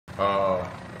Oh.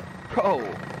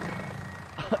 Bro.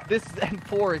 This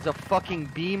M4 is a fucking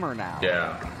beamer now.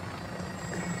 Yeah.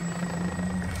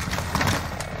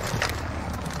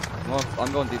 Well,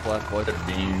 I'm going deep left, boys. The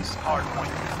beams. Hard point.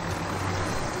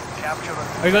 Capture them.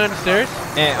 Are you going upstairs?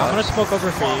 Hey, I'm gonna smoke over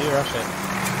for you. Rush it.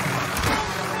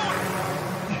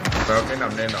 Smoking,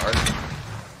 I'm in the arch.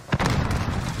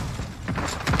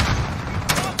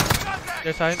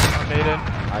 Yes, I made it.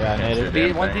 I got naded.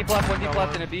 B, one deep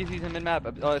left, and a B, he's in mid-map.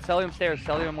 Celium stairs,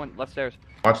 Celium one left stairs.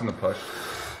 Watching the push.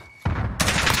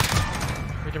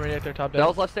 We can radiate their top dead.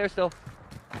 Bell's left stairs still.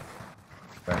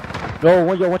 Yo,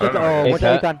 one take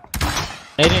Akon.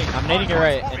 I'm nading your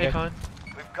right. Akon.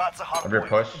 We've got the hard Of your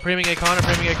point. push. I'm preming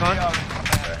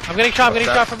Akon. I'm getting shot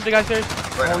from the guy stairs.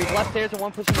 Oh, he's left stairs and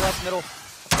one pushing the left middle.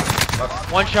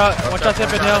 One shot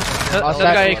Zip and hill. Another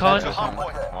guy Akon. Hard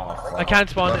point. Oh, I can't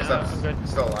spawn. Left I'm steps. good.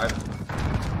 Still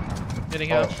alive. Getting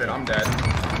hill. Oh shit, I'm dead. Oh,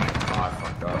 I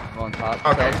fucked up. On top.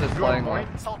 Okay, Bell's just you're on flying point.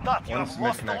 one. Soldat, you One's have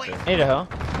lost the mid-connected. lead. Need a hill.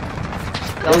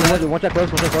 One check close.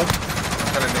 Kinda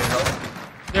need help.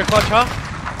 They're clutch, huh?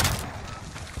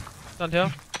 On hill.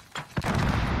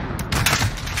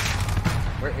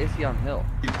 Where is he on hill?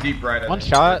 He's deep right at One it.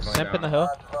 shot. He's Simp laying in the down. hill.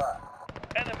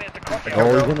 Enemy at the crossing.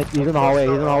 Oh, he's in the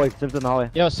hallway. Simp's in the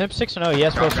hallway. Yo, Simp 6-0. He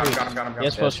has full streaks. Got him. He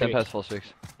has Yeah, full Simp streaks. has full streaks.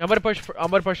 I'm gonna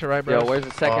push to right, bro. Yo, where's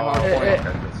the second hard Oh, point?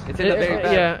 okay. It's in the big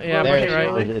bag. Yeah, I'm There pushing it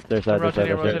right. It's their side. I'm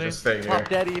rotating, Yeah, just stay here. Pop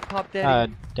daddy. I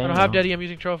don't have daddy, I'm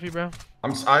using trophy, bro.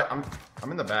 I'm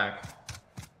in the back.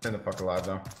 In the fuck alive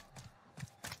though.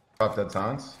 Pop dead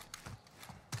silence.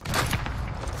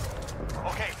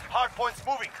 Okay, hard point's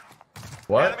moving.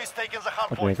 What? Enemy's taking the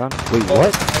hard Okay, point. Akon. Wait,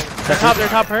 what? They're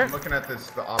top hurt. I'm looking at this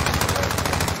the opposite way.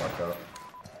 Fucked up.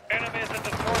 Enemies at the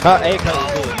door. Cut A,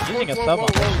 cut B. Using a sub on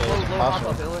this shit is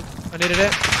impossible. I needed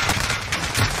it.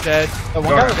 Dead. The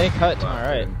one guy with A cut to my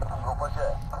right.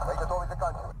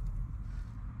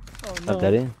 I'm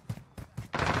dead.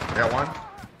 Got one.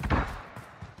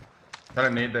 Kinda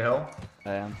need the hill.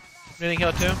 I am. Needing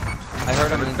heal too. I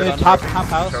heard him in Dude, the top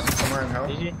house. Trophy somewhere in hell.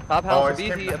 GG. top Oh, house. it's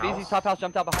came from A BZ's house. top house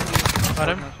jumped out behind you. Got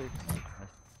him.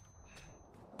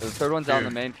 The third one's out in the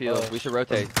Dude. main field. We should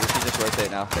rotate. We should just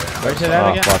rotate now. Where's it at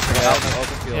again? fuck. Out in the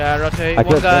open field. Yeah, rotate. I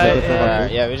One killed guy.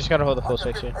 somebody. Yeah, we just gotta hold the full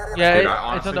six here. Yeah, Dude,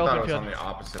 I it's on honestly the thought it open was on field. the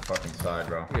opposite fucking side,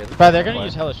 bro. But they're gonna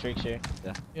use hella streaks here.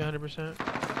 Yeah, 100%.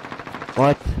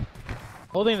 What?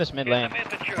 Holding this mid lane. Enemy at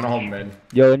the I'm church. gonna hold mid.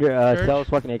 Yo, in your Church. cell's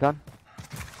fucking Akon.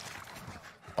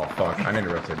 Oh fuck, I need to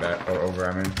rotate back or over.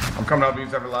 I mean, I'm coming up.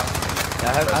 Use ever left. Yeah,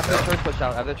 I have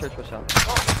the church push out.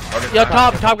 Okay, Yo,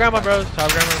 stop. top grandma, bros. Top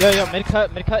grandma. Yo, mid cut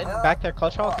in back there.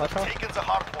 Clutch hall. Taking the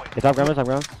hard point. It's top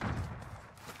ground.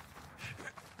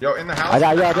 Yo, in the house. I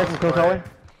got in the Jackson house, close play. hallway.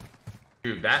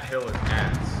 Dude, that hill is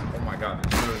ass. Oh my god,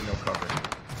 there's literally no cover.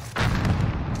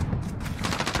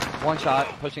 One shot,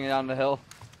 pushing it down the hill.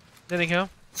 Needing heal.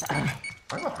 Am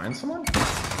I behind someone?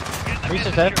 Reese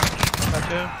is dead. Got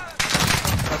two.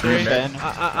 Got Three three. mid.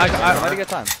 I Mighty good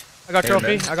time. got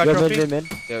trophy. I got Yo, trophy. mid.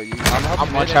 Yo, I'm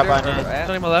helping one mid shot ender, behind or it. at-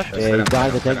 Something on my left. Yeah, he's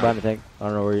behind the tank. I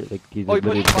don't know where like he's Oh, he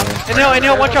literally pushed standing.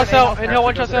 Inhale, one shot cell. Inhale,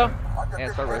 one shot cell.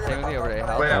 And start rotating with me over to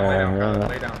A Lay house. down, Yeah.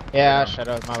 lay down. Yeah, shut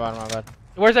up. My bad.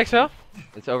 Where's XL?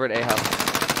 It's over to A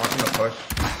house. Watching the push.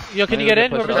 Yo, can you get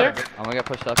in? Push Whoever's up. there? I'm gonna get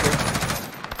pushed up here.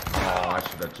 Oh, I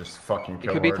should have just fucking It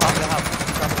killed could be her. top of the house.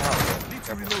 Top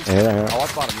of the house. Yeah. I'll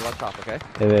watch bottom. You watch top, okay?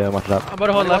 Hey, watch it up. I'm about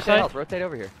to hold left Rotate side. house, rotate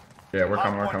over here. Yeah, we're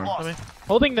Hard coming. point lost. Coming.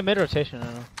 Holding the mid rotation. I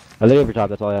don't know. I live for top.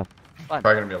 That's all I have.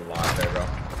 Probably gonna be a lot there, bro.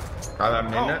 Tyler,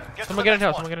 I'm needing it. Get to Someone the get in next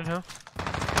house. one. Someone get in house.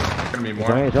 It's gonna be more.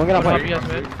 Someone get on Top, point. yes,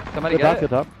 mid. Somebody Good get top. it. Good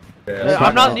top. Yeah,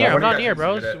 I'm not near. One I'm of not you near, guys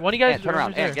bros. get it. One of you guys. And turn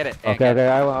around. whoever's And get there. it. And Okay. get it.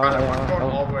 I I'm going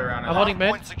all the way around. I'm holding mid.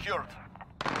 Point secured.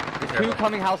 Two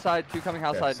coming house side. Two coming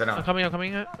house side. Sit down. I'm coming. Get on my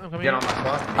in.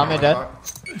 spot. I'm in dead.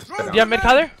 Yeah, mid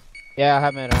Kyler? Yeah, I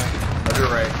have mid. I'll do it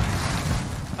right.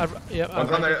 Yeah,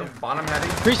 One's on the bottom heady.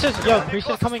 Priest is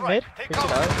coming mid. Take Priest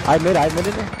is cover. I mid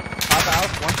in there. Top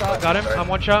house. One shot. Got him. I'm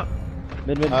one shot.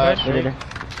 Mid. Straight. Mid in there.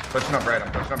 Pushing up right.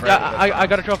 I'm pushing up right. Yeah, I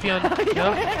got a trophy on.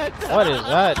 Yeah. What is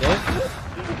that, dude?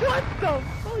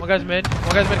 One guy's mid.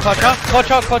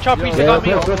 Clutch out. Priest Yeah, got me.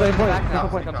 yeah, All the way point. back now.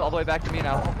 Comes all the way back to me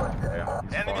now. Yeah,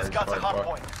 he's Enemy's far, got the he's far, hard he's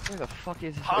point. Where the fuck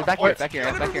is Hard back point. here?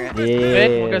 Yeah.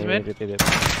 Mid, one guy's mid.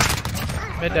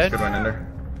 far. Mid dead. Good one, Ender.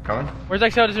 Coming. Where's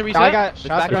XL? Does it reset? I got It's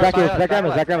shot. back Back here. here, back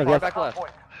grandma's, Far yes. back left.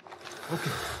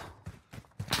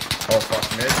 Oh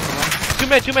fuck, mid. Two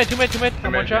mid.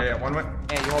 I'm one shot. Yeah, one went.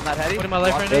 Hey, you holding that heady? Putting my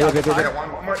life right Yeah, now. good. I got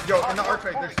one more. Yo, in the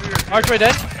archway, there's three. Archway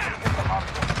dead.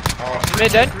 Oh,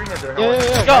 Mid dead.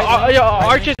 Yo,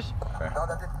 Arches.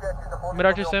 Mid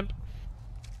Archer simp.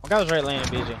 One guy was right lane in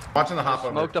BG. Watching the hop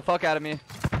over. Smoke the fuck out of me.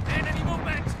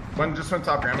 One just went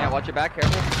top grandma. Yeah, watch your back,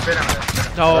 careful. Stay down there. Stay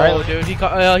down. No, Right. dude.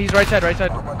 He's right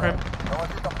side. Crim.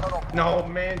 No,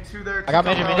 man, two there. I got two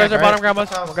major top You guys are house. bottom grandmas.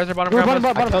 Top house. You guys are bottom Bottom,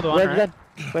 grandmas. bottom, I killed one, Red, right? red.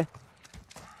 Wait.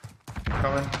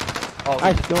 Coming. Oh,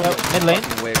 Nice, go on. Mid lane.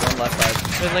 wait, one left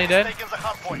side. Mid lane dead. Taking the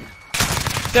hard point.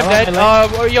 Step Alright,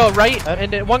 dead. Yo, right.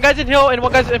 And then one guy's in hill and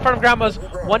one guy's in front of grandma's.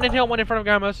 One in hill, one in front of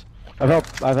grandma's. I've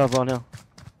helped on hill.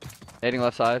 Nading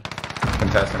left side.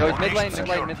 Fantastic. No, it's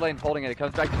mid lane, holding it. It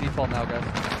comes back to default now, guys.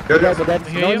 Good, Dead, good. dead. I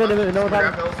hear you. No,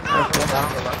 Grab no. hills.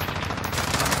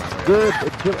 Good.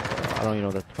 I don't even know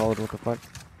what that's called. What the fuck?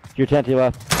 Your 10 to your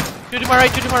left. Two to my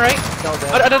right.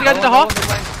 Another guy's in the hall.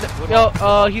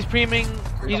 Yo, he's preeming.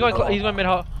 He's going mid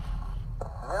hall.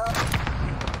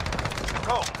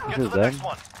 Go. Get to Who's the that? next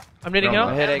one. I'm nading hill.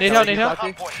 Hit Nade hill.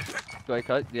 Hard point. Go ahead,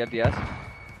 cut. Do you have DS?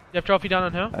 You have trophy down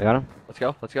on hill. I got him. Let's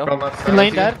go. Go left Mid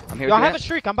lane side. dead. I'm here Yo, I with have you. a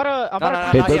streak. I'm about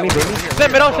to. No, Bait me.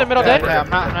 Sit middle dead. Yeah, I'm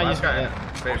not Last using guy. it.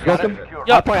 Faze, Go got some- it.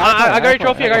 Yo, I'll point, I got your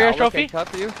I'll trophy. I got your trophy. Cut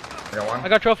for you. I got one. I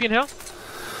got trophy in hill.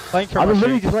 Playing for I was my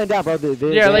literally streak. just laying down, bro.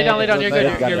 Yeah, lay down. You're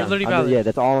good. Got You're down. literally I'm- valid. Yeah,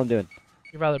 that's all I'm doing.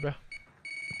 You're valid, bro.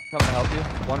 Coming to help you.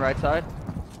 One right side.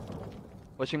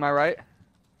 Pushing my right.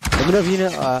 Let me know if you know.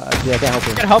 Yeah, I can't help You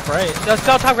you. can help, right? Just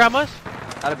tell top grandmas.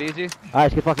 Out of easy.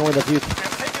 Alright, just fucking win that juice.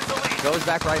 They're taking the lead. Goes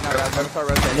back right now, guys. Let me start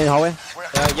And rotating. then hallway.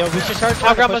 Yo, we should start Top trying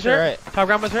to grandma's push it, hurt. right? Top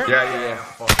grandma's hurt. Yeah.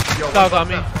 Fuck. Yo, Dog one on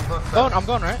me. left, I'm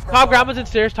going, right? Top grandma's in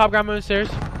stairs. Top grandma's in stairs.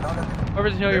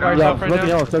 Whoever's in hill, you're by Yeah, yourself right smoking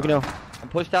now. hill, smoking hill. I'm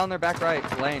pushed down their back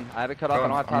right lane. I have it cut off. I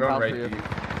don't have top I'm going house for right you. to you.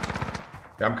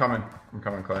 Yeah, I'm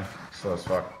coming, Clay. Slow as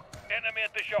fuck. Enemy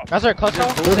at the shop. That's our clutch hole.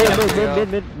 Mid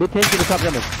tank to the top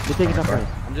damage. Mid tank to top damage.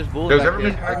 I'm just bullying There's back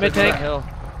every here. mid Mid tank. Hill.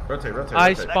 Rotate.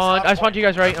 I spawned you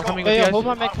guys right. I'm coming with you Yo, hold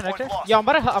guys. my mid connector. Yo, I'm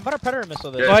about to predator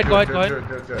missile this. Go ahead.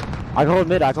 Good. I can hold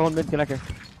mid connector.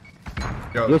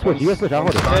 Yo, You switch, I'll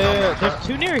hold it. There's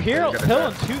two near here, hill,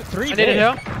 and three I need a mid.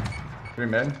 hill. Three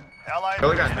men. Allied.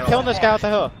 Billy got hill. Killing this guy with the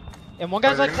hill. And one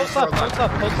guy's like close up. I'm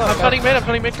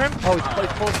cutting mid trim. Oh, he's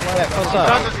close left. Yeah, close He's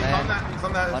up.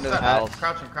 on that. Under the step. house.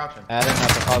 Crouching. I didn't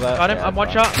have to call that. Got him. I'm one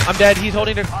shot. I'm dead. He's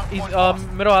holding the. He's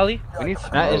middle alley. We need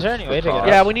Is there any way to get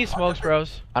Yeah, up? we need smokes,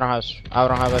 bros. I don't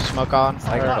have a smoke on.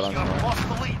 I can cut on. Lost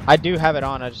the lead. I do have it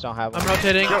on. I just don't have I'm one.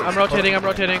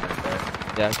 rotating.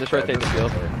 Yeah, just rotate the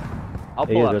field. I'll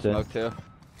Yeah, pull you out rotate. smoke too.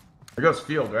 It goes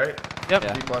field, right? Yep.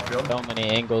 Yeah. Deep left field. So many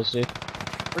angles, dude.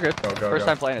 We're good. Go. First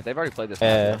time playing it. They've already played this.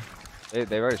 Yeah. map.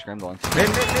 They've already scrimmed once. Mid.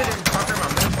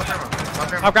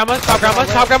 Top grandma.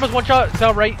 Top grandma's one shot.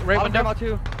 Cell right Bottom window. grandma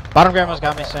too. Bottom grandma's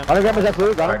got me, Sam. Bottom grandma's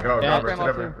absolute, got Alright, him. go. Yeah, Rich, grandma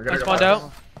whatever. too. We I gotta go spawned back.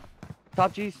 out.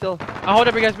 Top G still. I'll hold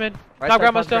up you guys mid. Right Top side,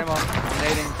 grandma top still. grandma.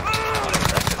 Nading.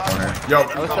 Corner. Yo,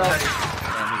 I was top still. tank.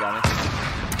 Damn, he got me.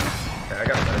 Okay, I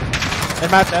got it.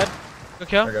 And Matt dead. Good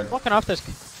kill. We're good. Walking off this.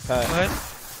 Go ahead.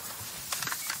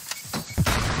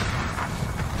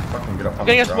 Fucking get up on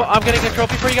Getting the a rock. I'm getting a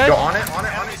trophy for you guys. Yo, on it.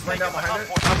 He's laying down behind it.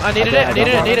 I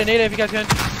needed it. If you guys can.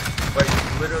 Like,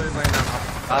 literally laying down.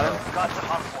 Got him. Got the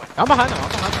hard point. I'm behind him.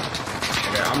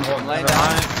 Okay, I'm holding. Laying it.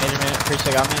 down. Major minute.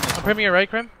 Appreciate got me. I'm priming your right,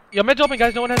 Crim. Yo, mid's open,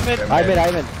 guys. No one has mid. I'm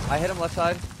in. I hit him left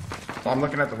side. I'm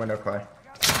looking at the window, Clay.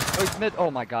 Oh, he's mid.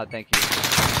 Oh my god, thank you.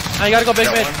 Now you gotta go big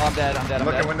Yo, mid. one. I'm dead. I'm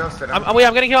looking at windows. Sit down. Wait,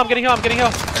 I'm getting hill. I got one.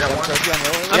 Trophy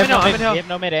on hill. I'm in hill. You have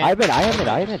no mid. I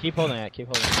have it. Keep holding it. Keep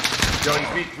holding it. Yo,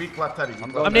 he's weak left heady.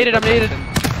 I'm naded.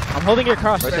 I'm holding your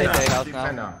cross. Rotate Stand to A down. house Keep now.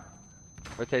 stand down.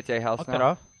 Rotate to A house Fuck it now.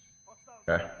 off.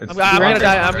 Okay. I'm gonna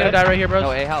die. I'm gonna die right here, bros.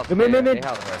 No, A house. Mid. A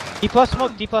house. D plus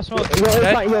smoke. D plus smoke.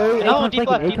 Yo, deep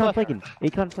left, deep left.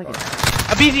 Acon flanking.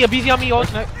 A BZ on me,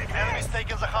 ult. Enemy's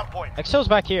taking the hard point. Excel's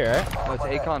back here, right? No, it's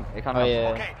Acon. Acon Oh house. yeah.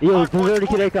 Okay. Yo, hard there's point already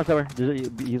kid moving. Acon somewhere.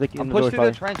 He's like in I'm the door. pushed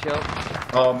through the Probably.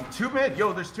 trench, yo. Two mid.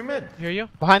 Yo, there's two mid. Hear you.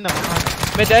 Behind them.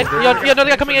 Mid dead. Yo, another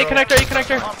guy coming. A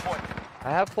connector. Hard point. I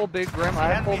have full big grim. I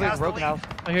have full big broken house.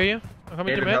 I hear you. I'm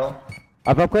coming to Native mid. hill.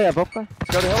 I've up play. Let's go to hill.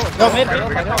 Let's Go go mid, hill,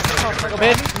 mid, hill, mid. hill,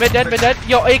 hill. Mid dead.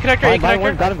 Yo, A connector. Got him.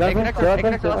 A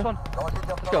connector, last one.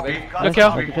 Let's go, baby. Good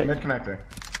kill. Weak mid connector.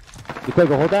 You play,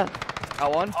 go hold that.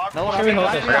 Got one. No one Make sure we on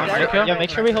hold me. this. Good kill. Yeah, make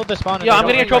sure we hold the spawn. Yo, I'm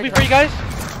getting a trophy for you guys.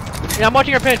 Yeah, I'm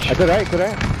watching your pinch. Good, right?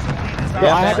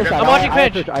 Yeah, I have this. I'm watching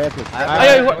pitch. I have this. Oh,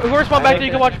 yeah, whoever spawned back there,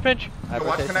 you can watch your pinch. I have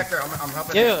Watch rotation. connector. I'm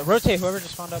helping. Yeah, rotate whoever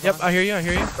just spawned up. Yep, I hear you.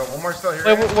 So one more still here.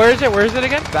 Wait, where is it? Where is it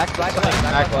again? Back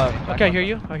left. Okay, I hear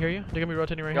you. They're gonna be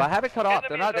rotating right Yo, I here. have it cut off.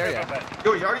 They're not there yet.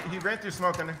 Yo, he ran through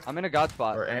smoke in there. I'm in a god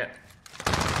spot. Or ant.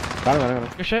 Got him.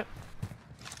 Good shit.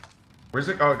 Where's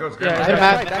it? Oh, it goes. Yeah, Grandma. it's map,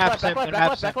 Back map, left, Sam, back left, map, back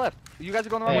left, Sam. back left. You guys are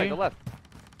going the wrong way. Hey. Go left.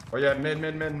 Oh yeah, mid.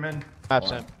 Map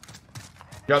Sam.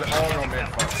 Yo, they're all no mid.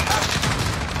 Fuck.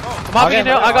 I'm hopping in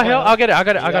hill. I got hill. I'll get it. I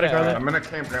got it, I'm Garland. gonna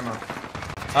claim grandma.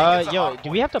 Yo, do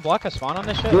we have to block a spawn on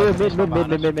this shit? Yeah, Like,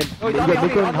 mid. Oh, he's on me, Mid on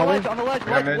going me, on the hallway. ledge, on the ledge,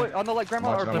 Yeah, mid. on the ledge, grandma,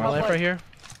 or Watch On on my grandma's left right here.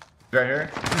 Right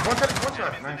here. One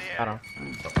shot. Nice. I don't.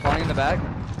 Flying in the back.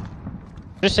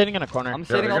 Just sitting in a corner. I'm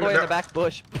sitting they're all the way in gonna- the back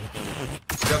bush.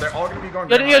 Yeah, they're all gonna be going.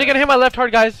 Yo, you're gonna hit my left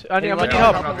hard, guys. I'm gonna need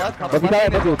help. Top of left, top But of we got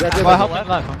it, left. but we got it. Well, helping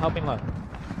left. I'm helping left.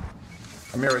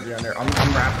 I'm here with you on there. I'm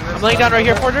wrapping this. I'm laying down right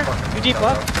here, Porter. You deep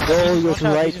left. Oh, you're One to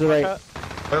shot, right, easy to one right.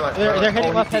 shot. They're They're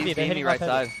hitting Oh, left he heavy. They're beat me hitting right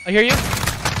left heavy. side. I hear you.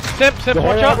 Simp, Hold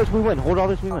watch all out. this, we win. Hold all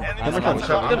this, we win. Enemy How much spotted. time?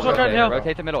 shot. Simp, watch out, hill.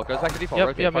 Rotate the middle. Goes back to default. Yep,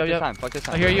 Rotate. yep, Fuck yep, this yep. time. Fuck this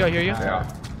time. I hear you. Yeah.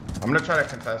 I'm gonna try to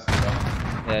contest this.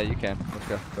 Yeah, you can. Let's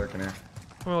go. Lurking here.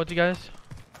 Come on with you guys.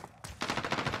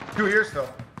 2 here still.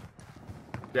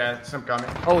 Yeah, some got me.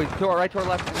 Oh, he's to our right, to our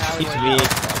left. He's Now weak.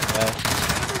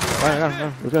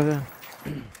 Alright, let's go.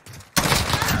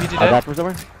 You did Back it. from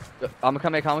somewhere? I'm gonna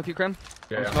come make con with you, Crim.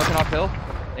 Yeah, I'm yeah. smoking off hill.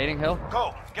 Nading hill.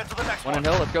 Go. Get to the next One one. in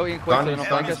hill. Let's go. Ian, quick. So they don't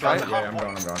flank us, right? Yeah, I'm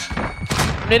going.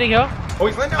 Nading hill. Oh,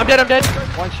 he's laying down. I'm dead.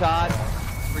 One shot.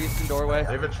 Freeze in doorway.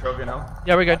 David Trogan, no?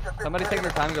 Yeah, we're good. Somebody taking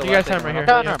their time to go You left. guys time right here.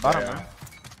 Guys on our bottom. Yeah.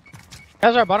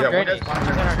 Guys are our bottom Yeah, one grenades. guy's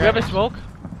bottom grenade. You have a smoke?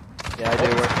 Yeah, I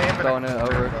do. We're throwing it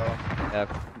over. Well, Yeah,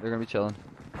 they're gonna be chilling.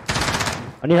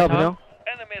 I need help, you know?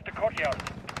 Enemy at the courtyard.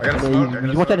 I got a smoke.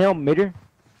 You want that help, Major?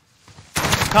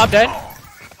 Top dead.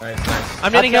 Nice.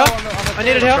 I'm nading hill. I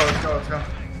needed hill. Let's go.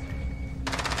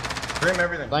 Grim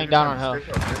everything. Laying down on hill.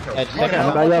 Straight kills. Yeah, just One take in it.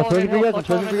 hill. Yeah, One in chosen for you hill. guys, I'm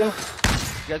chosen for you guys.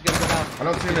 You guys gotta go now. I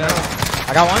don't see him in hell.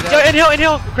 I got one. Yo, in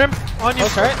hill. Grim, on you.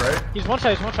 Close right. Right? He's one shot.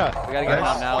 He's one shot. We gotta get him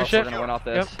out now. Good So we're shit. gonna win off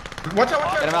this. Watch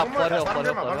out. Get him out, One more. flood hill, One flood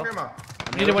hill, Grima, flood one hill.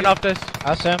 Grima. Need to win off this.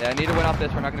 That's him. Yeah, I need to win off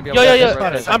this. We're not gonna be able Yo, to yo, get yo.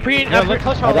 this. I'm pre. Yo, look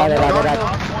close I roll. got it, I I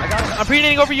got it. I'm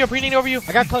pre-nading over you. I'm pre-nading over you.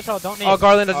 got close roll. Don't need. Oh,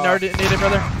 Garland doesn't need it,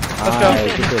 brother. Let's go.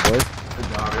 Alright, good shit, boys.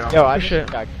 Good job, yeah. Yo, I Good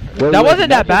shit. got. That wasn't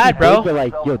that bad, bro. But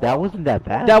like, yo, that wasn't that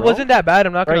bad. That bro. wasn't that bad.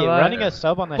 I'm not Bro, gonna you're lie. running a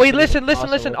sub on that. Wait, shit listen. is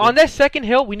impossible, On dude. that second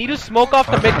hill, we need to smoke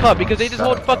off the mid club because they just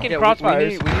hold fucking Yeah, crossfires.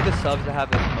 we need the subs to have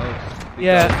the smokes. Because,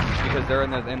 Yeah. Because they're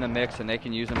in the mix and they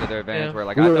can use them to their advantage. Yeah. Where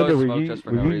like Were I you, throw were smoke you, just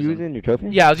for were no you reason. using your trophy?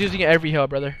 Yeah, I was using it every hill,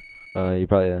 brother. You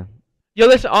probably. Yo,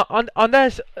 listen. On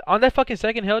that fucking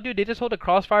second hill, dude, they just hold a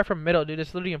crossfire from middle, dude.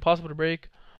 It's literally impossible to break.